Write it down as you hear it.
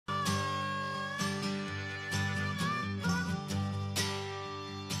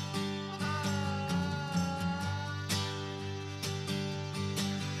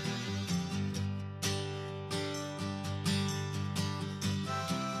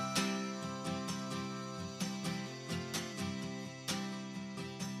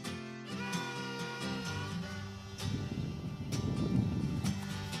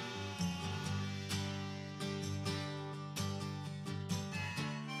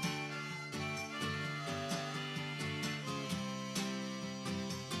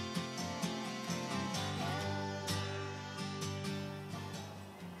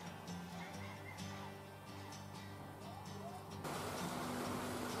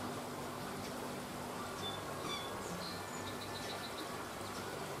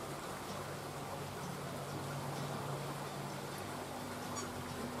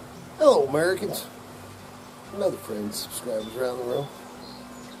Hello, Americans. Another friend, subscribers around the world.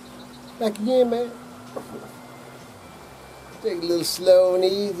 Back again, man. Take it a little slow and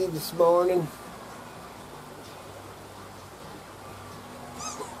easy this morning.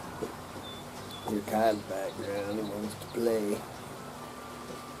 Hear Kyle's background. He wants to play.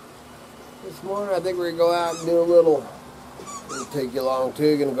 This morning, I think we're going to go out and do a little. It'll take you along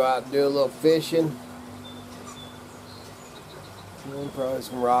too. Going to go out and do a little fishing. And probably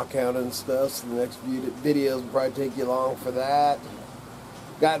some rock hounding and stuff. So the next few videos will probably take you along for that.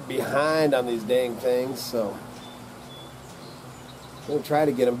 Got behind on these dang things, so I'm going to try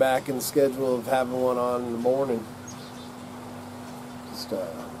to get them back in the schedule of having one on in the morning. Just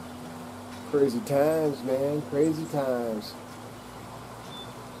crazy times, man. Crazy times.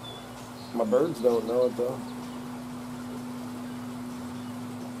 My birds don't know it, though.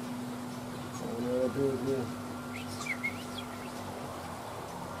 I don't know what to do with me.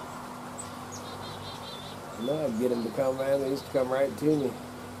 Now I'd get them to come, man. They used to come right to me.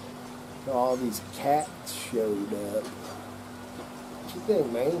 So all these cats showed up. What you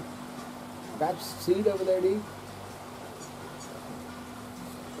think, man? Got your seat over there, dude?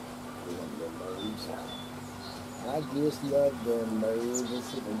 I just love them birds. Let's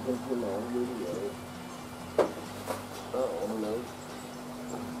see if I can put them on video. Oh, no.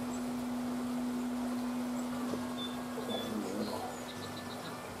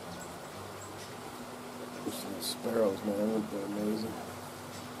 These sparrows, man, they're amazing.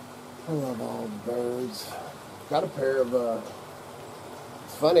 I love all the birds. Got a pair of,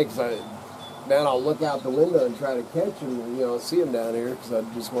 it's funny because I'll look out the window and try to catch them, you know, see them down here because I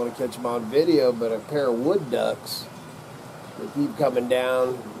just want to catch them on video, but a pair of wood ducks that keep coming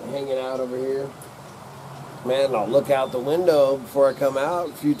down, hanging out over here. Man, I'll look out the window before I come out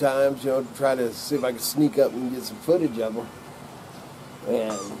a few times, you know, to try to see if I can sneak up and get some footage of them.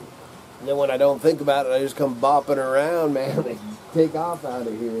 And then when I don't think about it, I just come bopping around, man. They take off out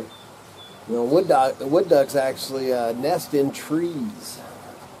of here. You know, wood ducks actually nest in trees.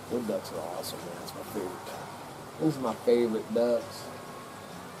 Wood ducks are awesome, man. That's my favorite. These are my favorite ducks.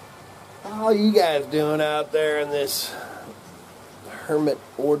 How are you guys doing out there in this hermit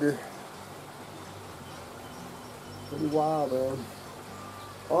order? Pretty wild, man.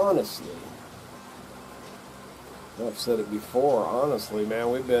 Honestly, I've said it before. Honestly,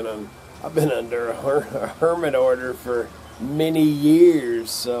 man, I've been under a hermit order for many years.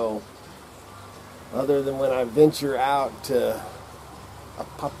 So, other than when I venture out to a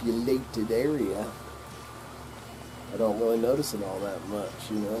populated area, I don't really notice it all that much,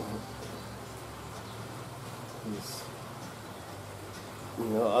 you know.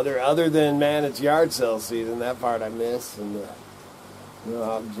 Other than, man, it's yard sale season. That part I miss, and you know,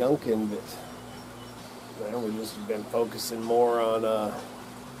 I'm junking, but man, we've just been focusing more on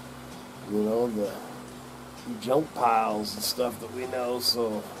you know, the junk piles and stuff that we know.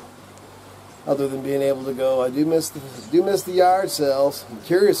 So other than being able to go, I do miss the yard sales. I'm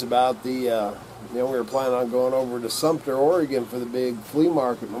curious about the, you know, we were planning on going over to Sumter, Oregon for the big flea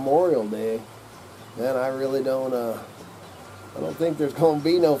market Memorial Day. And I really don't, I don't think there's going to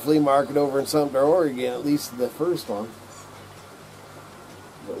be no flea market over in Sumter, Oregon, at least the first one.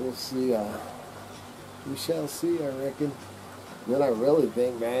 But we'll see, we shall see, I reckon. And then I really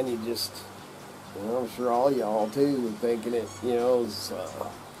think, man, you just, you know, I'm sure all y'all too are thinking it, you know, is,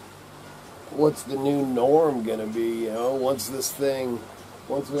 what's the new norm gonna be, you know, once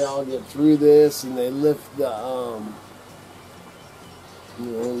we all get through this and they lift the, you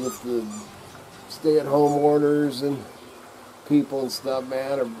know, lift the stay-at-home orders and people and stuff,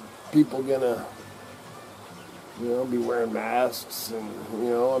 man, are people gonna, you know, be wearing masks and, you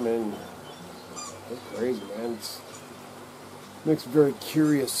know, I mean, it's crazy, man. It makes me very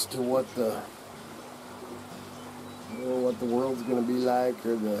curious to what the, you know, what the world's gonna be like,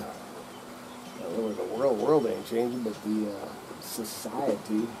 or the, I don't know, the world ain't changing, but the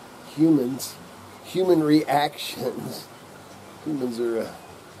society, human reactions. Humans are a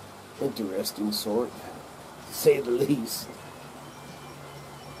interesting sort, to say the least.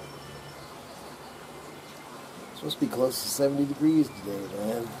 It's supposed to be close to 70 degrees today,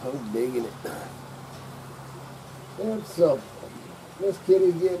 man. I'm digging it. Yeah, so Miss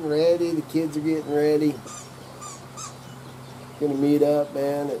Kitty's getting ready. The kids are getting ready. Gonna meet up,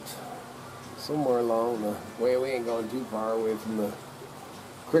 man. It's somewhere along the way. We ain't going too far away from the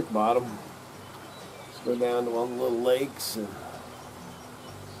Crick Bottom. Just go down to one of the little lakes and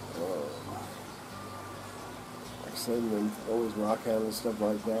like I said, and then always rock out and stuff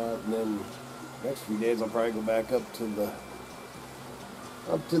like that. And then next few days I'll probably go back up to the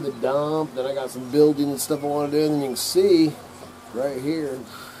dump. Then I got some building and stuff I want to do. And then you can see right here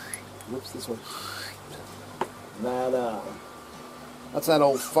Whoops, this one. That's that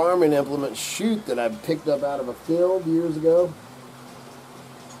old farming implement chute that I picked up out of a field years ago.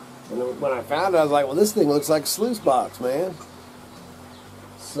 And when I found it, I was like, well, this thing looks like a sluice box, man.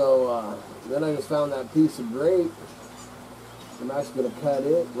 So then I just found that piece of grate. I'm actually going to cut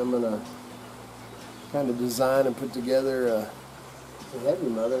it, and I'm going to kind of design and put together a heavy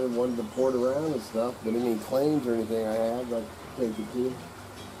mother, one to port around and stuff. But any claims or anything I have, I take it to.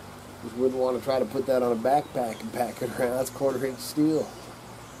 Just wouldn't want to try to put that on a backpack and pack it around. That's 1/4 inch steel.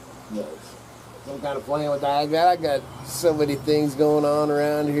 But I'm kind of playing with that. I got so many things going on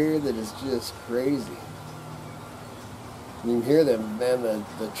around here that is just crazy. You can hear them, man,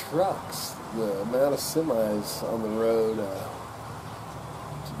 the trucks, the amount of semis on the road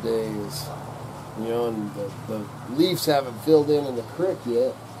today is, you know, and the leaves haven't filled in the creek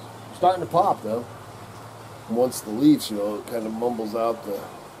yet. They're starting to pop, though. And once the leaves, you know, it kind of mumbles out the,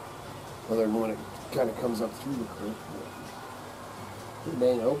 other than when it kind of comes up through the creek. Pretty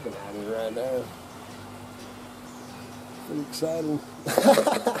dang open out here right now. Pretty exciting.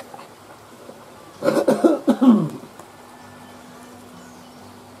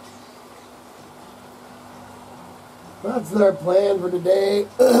 That's their plan for today.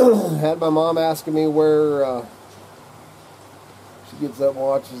 Had my mom asking me where she gets up and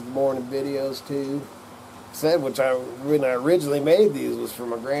watches the morning videos too. Said, when I originally made these was for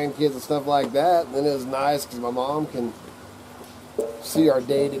my grandkids and stuff like that. And then it was nice because my mom can see our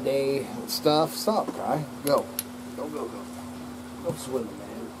day-to-day stuff. Stop, Kai. Go. Go, go, go. Go swimming,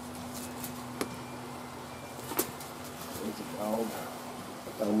 man. There's a dog.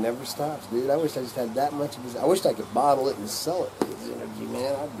 That never stops, dude. I wish I just had that much of his. I wish I could bottle it and sell it. His energy,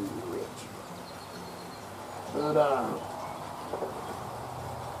 man. I'd be rich. But,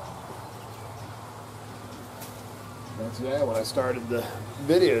 that's, yeah, when I started the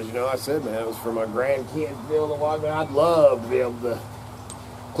videos, you know, I said, man, it was for my grandkids to be able to watch. I'd love to be able to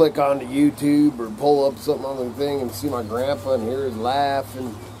click onto YouTube or pull up something on the thing and see my grandpa and hear his laugh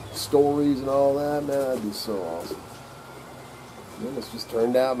and stories and all that. Man, that'd be so awesome. And it's just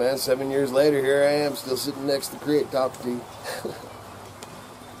turned out, man, 7 years later, here I am, still sitting next to the creek talking to you.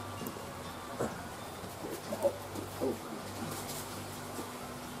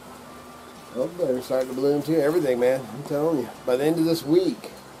 Oh, they're starting to bloom too. Everything, man. I'm telling you. By the end of this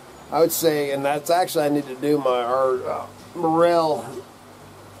week, I would say, and that's actually, I need to do our morel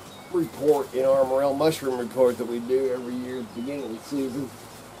report, you know, our morel mushroom report that we do every year at the beginning of the season.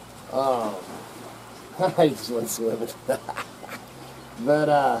 I just went swimming.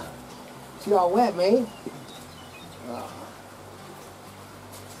 But, she all wet, man.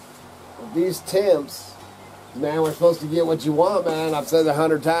 These temps, man, we're supposed to get what you want, man. I've said it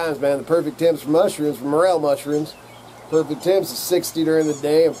 100 times, man. The perfect temps for mushrooms, for morel mushrooms, perfect temps is 60 during the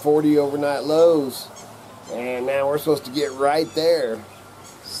day and 40 overnight lows. And, man, we're supposed to get right there.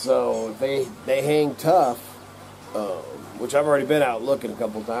 So, if they hang tough, which I've already been out looking a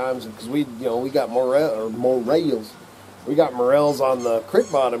couple times, because we got morels. We got morels on the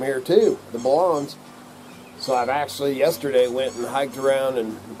Crick Bottom here, too, the blondes. So, I've actually, yesterday, went and hiked around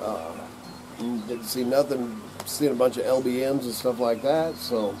and didn't see nothing, seen a bunch of LBMs and stuff like that,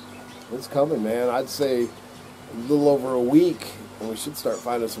 so it's coming, man. I'd say a little over a week, and we should start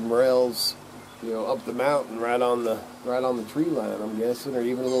finding some morels, you know, up the mountain, right on the tree line, I'm guessing, or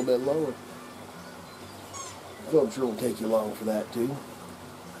even a little bit lower. So I'm sure it'll take you long for that too.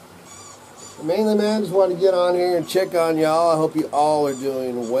 But mainly, man, just wanted to get on here and check on y'all. I hope you all are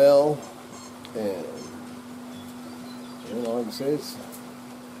doing well, and all I can say is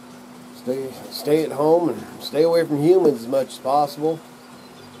stay at home and stay away from humans as much as possible.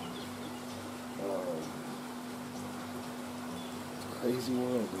 It's a crazy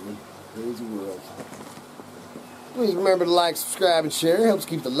world, dude. Crazy world. Please remember to like, subscribe, and share. Helps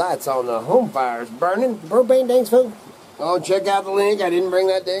keep the lights on the home fires burning. Propane tanks, folks. Oh, check out the link. I didn't bring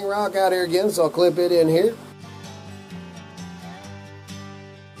that dang rock out here again, so I'll clip it in here.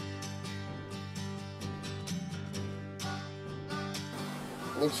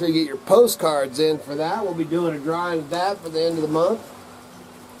 Make sure you get your postcards in for that. We'll be doing a drawing of that for the end of the month.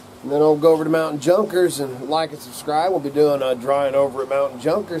 And then I'll go over to Mountain Junkers and like and subscribe. We'll be doing a drawing over at Mountain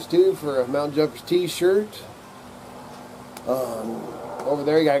Junkers too for a Mountain Junkers t-shirt. Over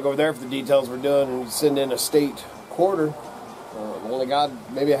there, you gotta go over there for the details we're doing, and you send in a state quarter. Only got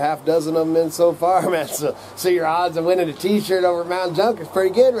maybe a half dozen of them in so far, man. So your odds of winning a t-shirt over at Mountain Junkers is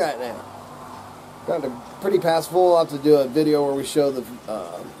pretty good right now. Got a pretty pass full. I'll have to do a video where we show the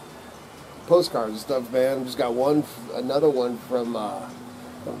postcards and stuff, man. Just got another one from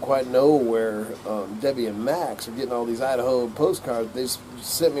don't quite know where Debbie and Max are getting all these Idaho postcards. They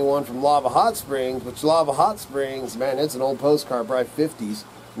sent me one from Lava Hot Springs, which Lava Hot Springs, man, it's an old postcard, probably 50s,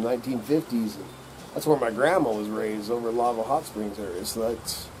 1950s. That's where my grandma was raised, over in Lava Hot Springs area. So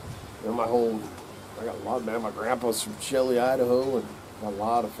that's, you know, I got a lot, man. My grandpa's from Shelley, Idaho, and got a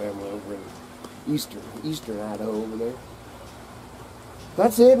lot of family over in eastern Idaho over there.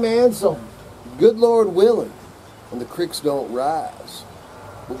 That's it, man. So, good Lord willing, and the creeks don't rise.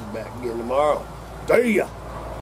 We'll be back again tomorrow. See ya!